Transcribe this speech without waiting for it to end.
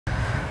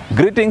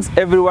Greetings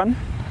everyone,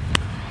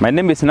 my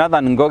name is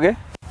Nathan Ngoge.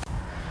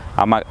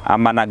 I'm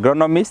an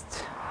agronomist.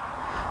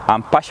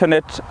 I'm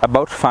passionate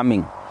about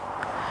farming,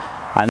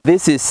 and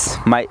this is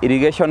my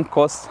irrigation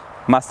course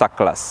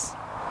masterclass.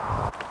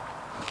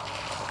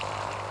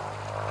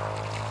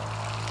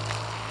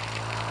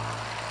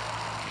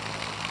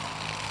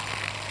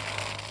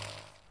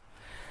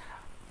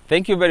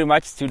 Thank you very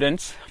much,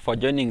 students, for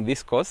joining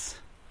this course.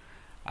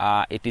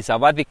 It is a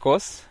worthy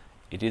course.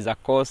 It is a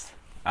course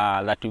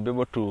that will be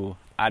able to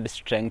add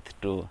strength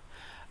to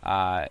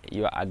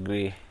your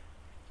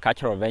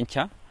agricultural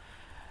venture.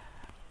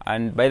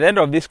 And by the end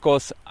of this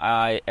course,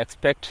 it's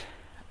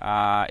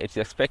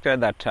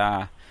expected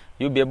that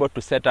you'll be able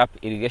to set up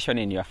irrigation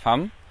in your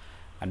farm,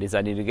 and it's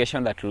an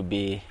irrigation that will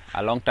be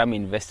a long-term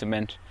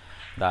investment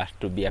that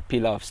will be a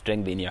pillar of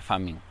strength in your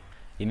farming.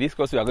 In this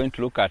course, we are going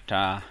to look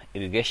at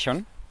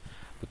irrigation,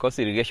 because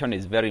irrigation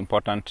is very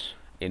important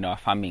in our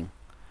farming.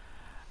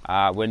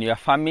 When you are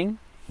farming,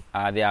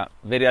 there are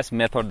various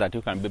methods that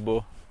you can be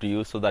able to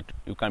use so that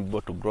you can be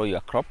able to grow your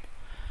crop.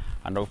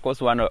 And of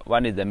course,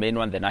 one is the main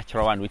one, the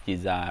natural one, which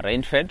is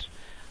rain-fed.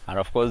 And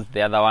of course,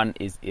 the other one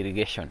is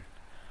irrigation.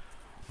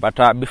 But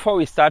before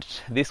we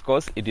start this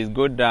course, it is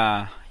good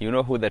you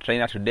know who the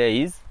trainer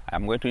today is.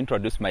 I'm going to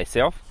introduce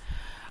myself.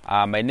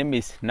 My name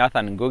is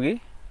Nathan Ngoge.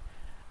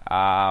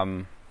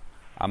 I'm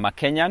a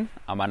Kenyan.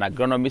 I'm an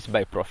agronomist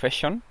by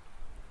profession.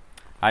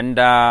 And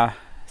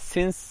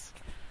since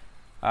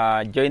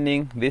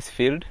joining this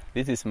field,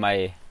 this is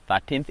my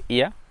 13th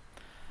year.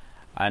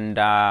 And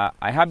I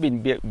have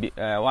been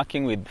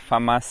working with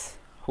farmers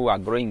who are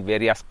growing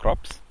various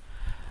crops,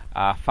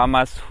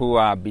 farmers who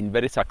have been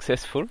very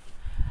successful,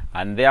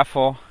 and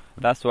therefore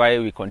that's why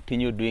we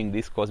continue doing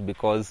this course,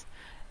 because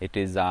it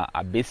is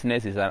a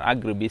business, it's an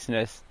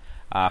agribusiness.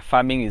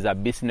 Farming is a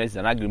business,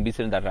 an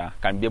agribusiness that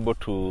can be able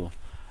to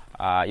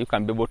you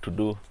can be able to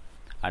do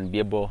and be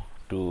able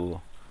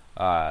to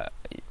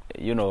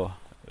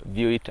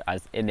view it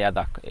as any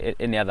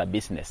other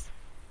business.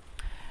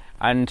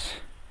 And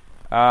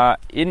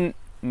in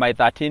my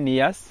 13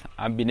 years,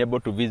 I've been able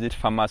to visit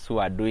farmers who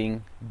are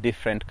doing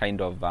different kind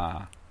of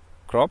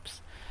crops.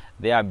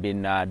 They have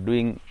been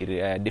doing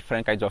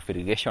different kinds of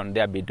irrigation. They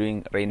have been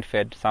doing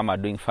rain-fed, some are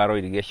doing furrow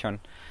irrigation,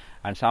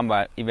 and some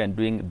are even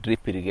doing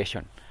drip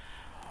irrigation.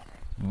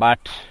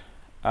 But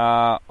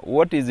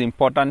what is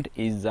important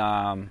is,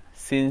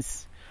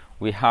 since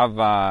we have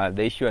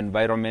the issue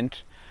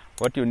environment,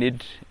 what you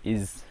need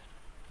is,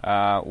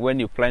 when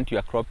you plant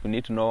your crop, you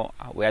need to know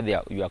where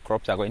your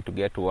crops are going to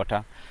get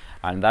water,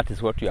 and that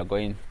is what you are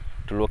going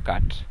to look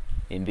at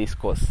in this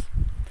course.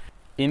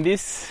 In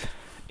this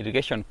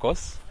irrigation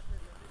course,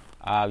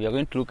 we are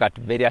going to look at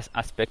various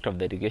aspects of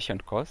the irrigation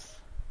course,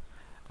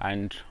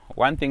 and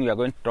one thing we are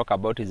going to talk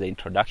about is the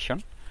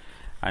introduction.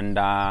 And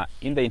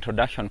in the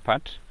introduction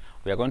part,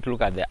 we are going to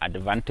look at the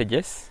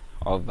advantages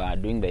of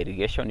doing the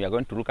irrigation. We are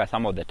going to look at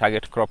some of the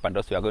target crop, and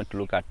also we are going to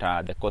look at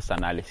the cost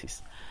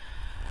analysis.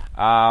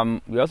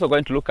 We're also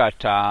going to look at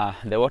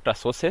the water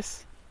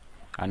sources,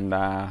 and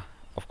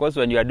of course,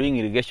 when you are doing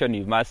irrigation,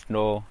 you must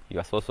know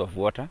your source of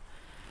water.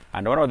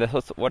 And one of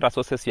the water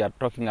sources we are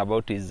talking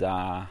about is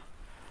the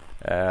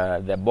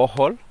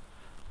borehole.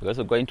 We're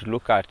also going to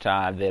look at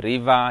the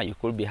river. You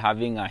could be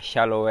having a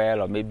shallow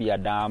well, or maybe a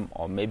dam,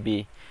 or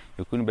maybe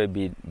you could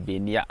be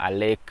near a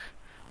lake.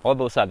 All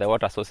those are the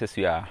water sources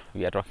we are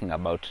talking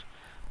about.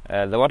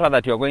 The water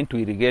that you are going to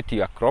irrigate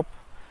your crop,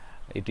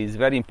 it is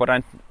very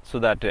important so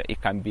that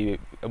it can be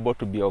able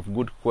to be of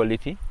good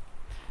quality,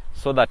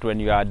 so that when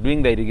you are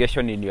doing the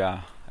irrigation in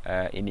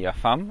your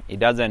farm, it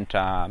doesn't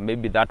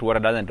maybe that water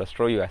doesn't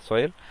destroy your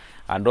soil,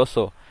 and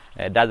also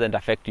doesn't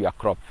affect your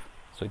crop.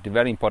 So it is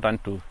very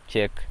important to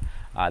check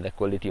the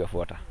quality of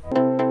water.